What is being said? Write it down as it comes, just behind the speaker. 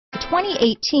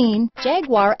2018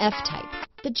 Jaguar F-Type.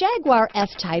 The Jaguar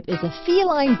F-Type is a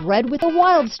feline bred with a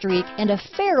wild streak and a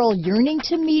feral yearning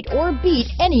to meet or beat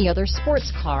any other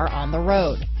sports car on the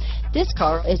road. This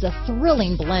car is a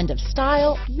thrilling blend of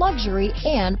style, luxury,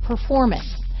 and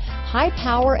performance. High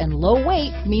power and low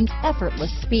weight means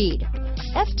effortless speed.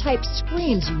 F-Type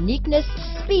screams uniqueness,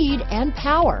 speed, and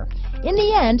power. In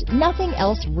the end, nothing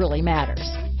else really matters.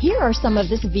 Here are some of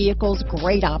this vehicle's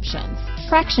great options: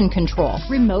 traction control,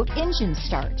 remote engine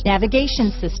start, navigation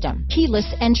system, keyless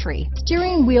entry,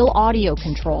 steering wheel audio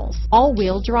controls,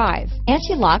 all-wheel drive,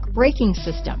 anti-lock braking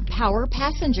system, power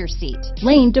passenger seat,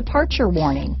 lane departure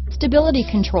warning, stability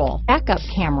control, backup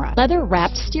camera,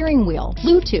 leather-wrapped steering wheel,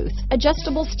 Bluetooth,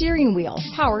 adjustable steering wheel,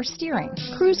 power steering,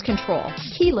 cruise control,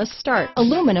 keyless start,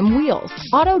 aluminum wheels,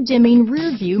 auto-dimming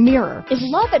rear view mirror. Is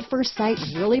love at first sight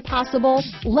really possible?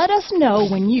 Let us know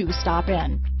when you stop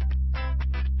in.